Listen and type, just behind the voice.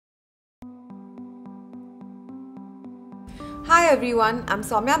Hi everyone, I'm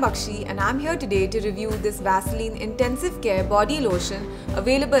Soumya Bakshi and I'm here today to review this Vaseline Intensive Care Body Lotion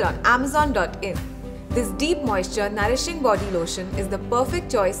available on Amazon.in. This deep moisture nourishing body lotion is the perfect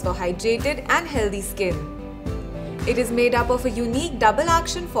choice for hydrated and healthy skin. It is made up of a unique double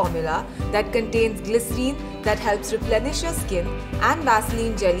action formula that contains glycerin that helps replenish your skin and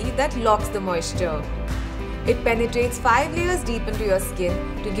Vaseline Jelly that locks the moisture. It penetrates 5 layers deep into your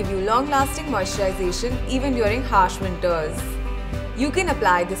skin to give you long-lasting moisturization even during harsh winters. You can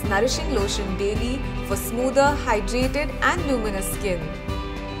apply this nourishing lotion daily for smoother, hydrated and luminous skin.